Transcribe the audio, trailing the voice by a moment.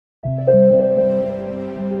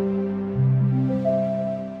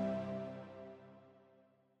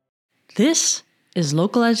This is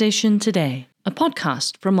Localization Today, a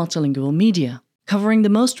podcast from Multilingual Media, covering the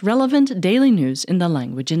most relevant daily news in the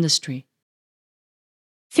language industry.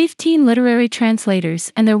 15 literary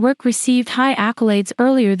translators and their work received high accolades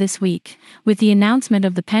earlier this week, with the announcement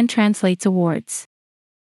of the PEN Translates Awards.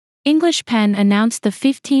 English PEN announced the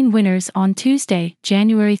 15 winners on Tuesday,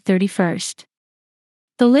 January 31st.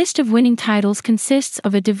 The list of winning titles consists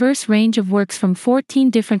of a diverse range of works from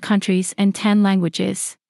 14 different countries and 10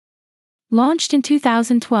 languages. Launched in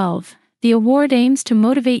 2012, the award aims to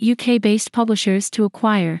motivate UK-based publishers to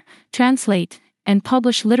acquire, translate, and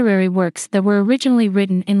publish literary works that were originally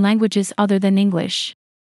written in languages other than English.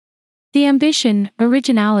 The ambition,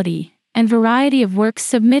 originality, and variety of works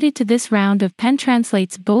submitted to this round of PEN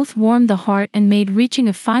Translates both warmed the heart and made reaching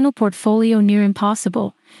a final portfolio near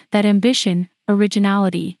impossible. That ambition,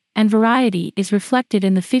 originality, and variety is reflected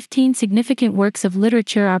in the 15 significant works of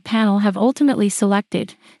literature our panel have ultimately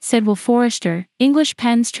selected, said Will Forrester, English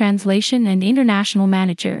PEN's translation and international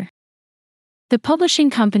manager. The publishing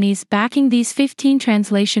companies backing these 15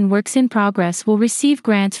 translation works in progress will receive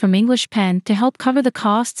grants from English PEN to help cover the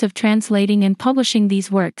costs of translating and publishing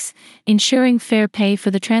these works, ensuring fair pay for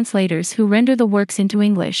the translators who render the works into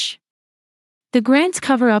English. The grants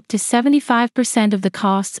cover up to 75% of the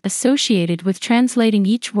costs associated with translating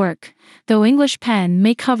each work, though English PEN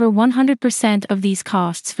may cover 100% of these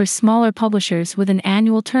costs for smaller publishers with an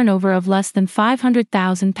annual turnover of less than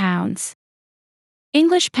 £500,000.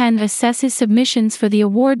 English PEN assesses submissions for the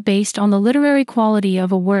award based on the literary quality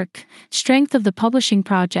of a work, strength of the publishing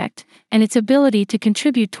project, and its ability to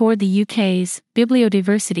contribute toward the UK's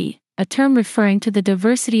bibliodiversity, a term referring to the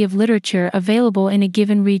diversity of literature available in a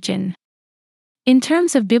given region. In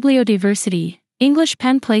terms of bibliodiversity, English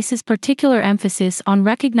PEN places particular emphasis on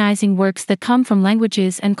recognizing works that come from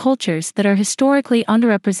languages and cultures that are historically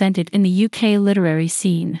underrepresented in the UK literary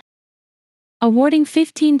scene. Awarding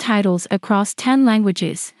 15 titles across 10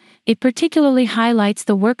 languages, it particularly highlights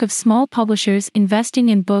the work of small publishers investing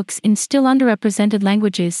in books in still underrepresented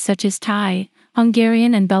languages such as Thai,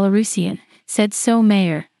 Hungarian and Belarusian, said So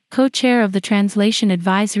Mayer, co-chair of the Translation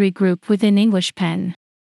Advisory Group within English PEN.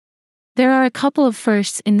 There are a couple of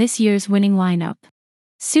firsts in this year's winning lineup.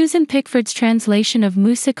 Susan Pickford's translation of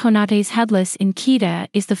Moussa Konaté's Headless in Kedah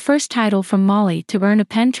is the first title from Mali to earn a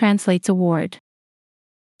PEN Translates award.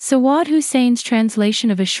 Sawad Hussein's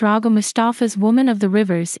translation of Ishraqa Mustafa's Woman of the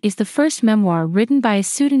Rivers is the first memoir written by a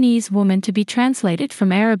Sudanese woman to be translated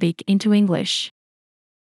from Arabic into English.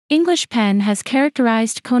 English PEN has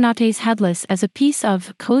characterized Konaté's Headless as a piece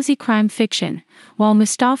of cozy crime fiction, while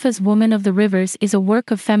Mustafa's Woman of the Rivers is a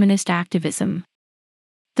work of feminist activism.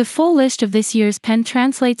 The full list of this year's PEN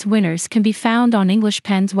Translates winners can be found on English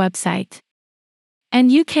PEN's website.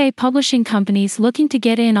 And UK publishing companies looking to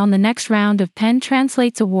get in on the next round of PEN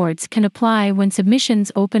Translates awards can apply when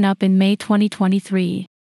submissions open up in May 2023.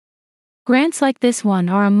 Grants like this one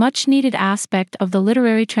are a much-needed aspect of the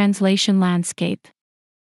literary translation landscape.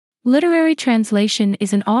 Literary translation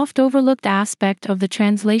is an oft-overlooked aspect of the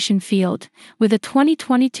translation field, with a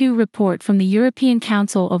 2022 report from the European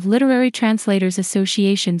Council of Literary Translators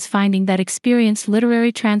Associations finding that experienced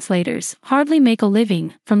literary translators hardly make a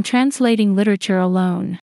living from translating literature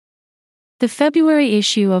alone. The February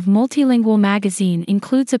issue of Multilingual magazine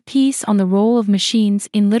includes a piece on the role of machines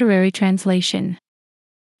in literary translation.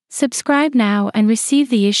 Subscribe now and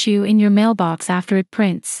receive the issue in your mailbox after it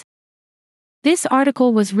prints. This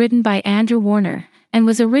article was written by Andrew Warner and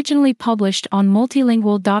was originally published on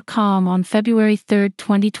multilingual.com on February 3,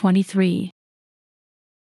 2023.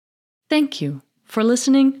 Thank you for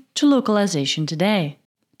listening to Localization Today.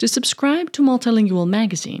 To subscribe to Multilingual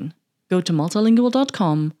magazine, go to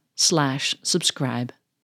multilingual.com/subscribe.